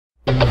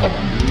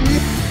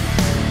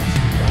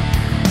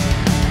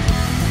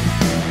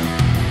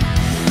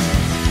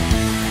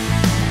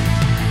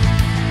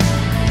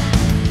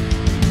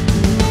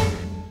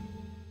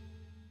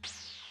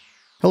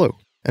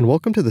and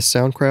welcome to the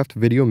Soundcraft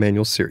video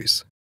manual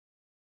series.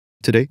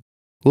 Today,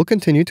 we'll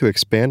continue to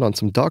expand on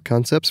some DAW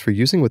concepts for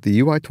using with the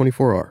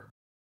Ui24R.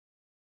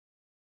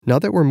 Now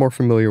that we're more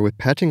familiar with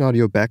patching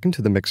audio back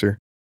into the mixer,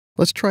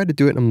 let's try to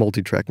do it in a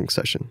multitracking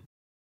session.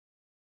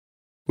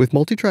 With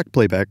Multitrack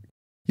Playback,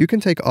 you can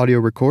take audio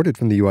recorded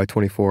from the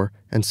Ui24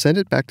 and send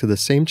it back to the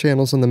same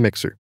channels on the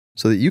mixer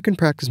so that you can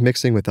practice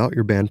mixing without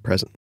your band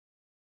present.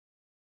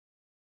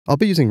 I'll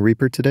be using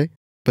Reaper today,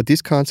 but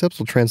these concepts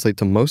will translate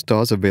to most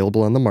DAWs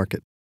available on the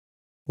market.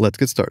 Let's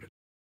get started.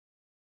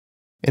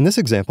 In this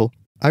example,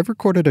 I've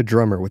recorded a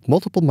drummer with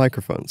multiple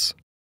microphones.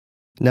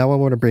 Now I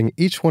want to bring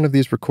each one of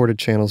these recorded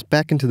channels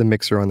back into the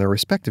mixer on their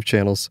respective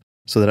channels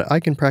so that I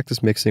can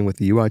practice mixing with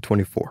the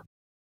Ui24.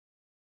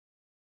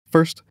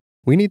 First,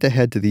 we need to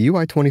head to the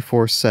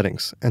Ui24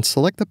 settings and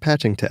select the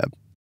patching tab.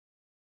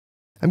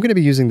 I'm going to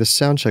be using the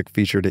soundcheck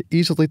feature to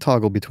easily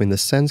toggle between the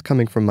sends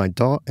coming from my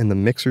DAW and the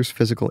mixer's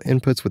physical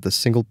inputs with a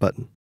single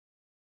button.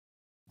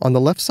 On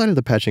the left side of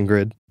the patching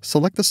grid,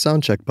 select the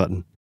soundcheck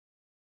button.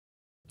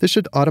 This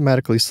should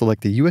automatically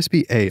select the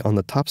USB-A on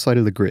the top side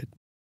of the grid,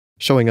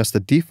 showing us the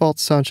default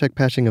soundcheck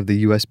patching of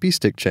the USB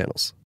stick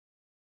channels.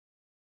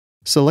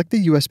 Select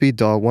the USB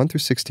DAW 1 through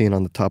 16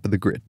 on the top of the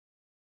grid.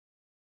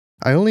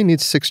 I only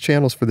need 6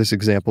 channels for this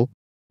example,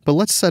 but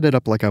let's set it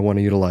up like I want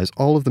to utilize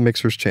all of the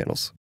mixer's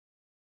channels.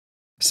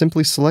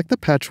 Simply select the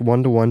Patch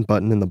 1-to-1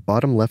 button in the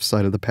bottom left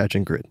side of the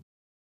patching grid.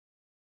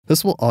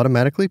 This will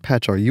automatically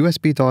patch our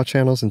USB DAW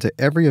channels into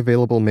every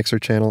available mixer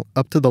channel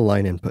up to the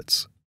line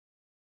inputs.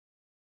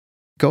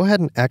 Go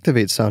ahead and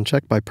activate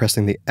Soundcheck by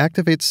pressing the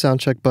Activate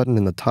Soundcheck button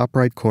in the top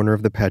right corner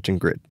of the patching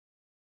grid.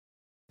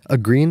 A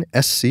green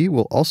SC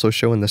will also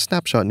show in the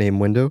snapshot name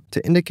window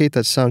to indicate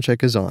that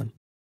Soundcheck is on.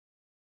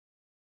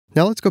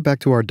 Now let's go back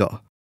to our DAW.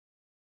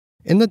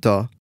 In the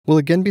DAW, we'll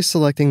again be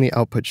selecting the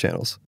output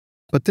channels,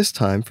 but this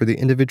time for the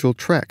individual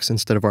tracks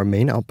instead of our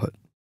main output.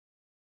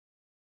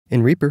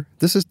 In Reaper,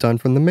 this is done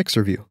from the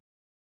mixer view.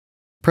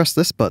 Press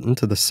this button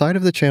to the side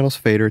of the channel's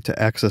fader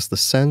to access the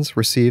sends,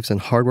 receives,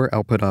 and hardware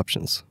output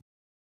options.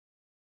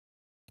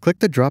 Click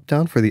the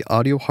drop-down for the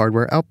audio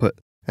hardware output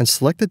and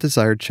select the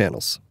desired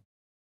channels.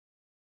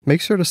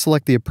 Make sure to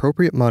select the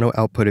appropriate mono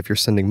output if you're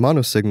sending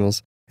mono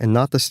signals and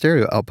not the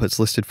stereo outputs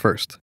listed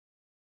first.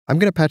 I'm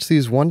going to patch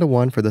these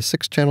 1-to-1 for the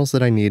 6 channels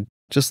that I need,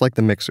 just like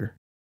the mixer.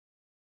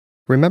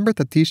 Remember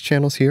that these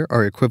channels here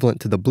are equivalent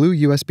to the blue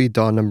USB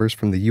DAW numbers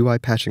from the UI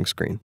patching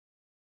screen.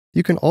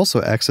 You can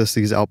also access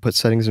these output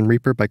settings in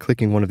Reaper by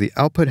clicking one of the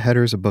output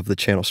headers above the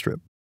channel strip.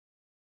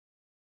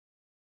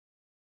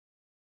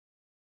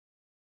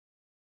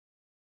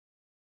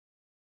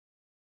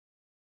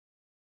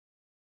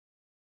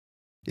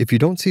 If you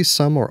don't see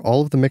some or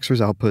all of the mixer's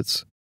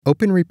outputs,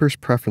 open Reaper's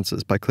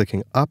Preferences by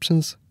clicking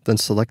Options, then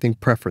selecting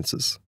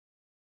Preferences.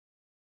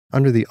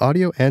 Under the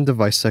Audio and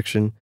Device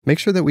section, make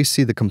sure that we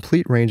see the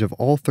complete range of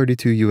all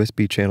 32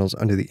 USB channels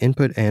under the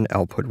input and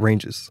output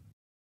ranges.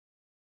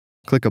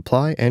 Click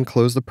Apply and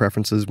close the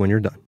preferences when you're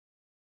done.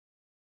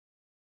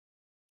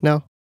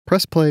 Now,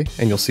 press play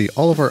and you'll see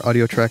all of our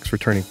audio tracks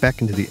returning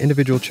back into the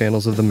individual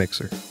channels of the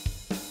mixer.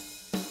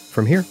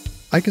 From here,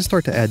 I can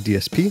start to add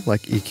DSP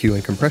like EQ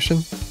and compression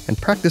and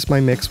practice my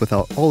mix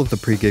without all of the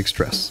pre-gig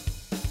stress.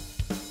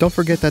 Don't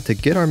forget that to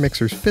get our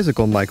mixer's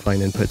physical mic line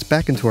inputs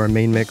back into our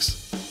main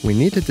mix, we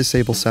need to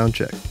disable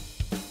Soundcheck.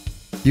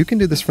 You can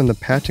do this from the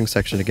patching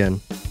section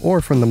again, or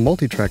from the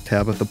Multitrack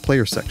tab of the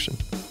Player section.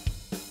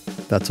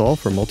 That's all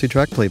for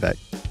Multitrack Playback.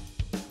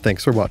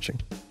 Thanks for watching.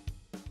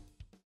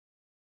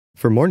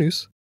 For more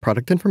news,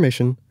 product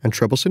information, and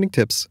troubleshooting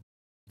tips,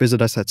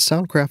 visit us at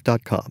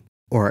soundcraft.com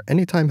or our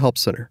Anytime Help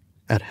Center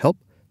at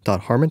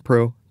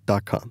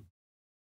help.harmanpro.com.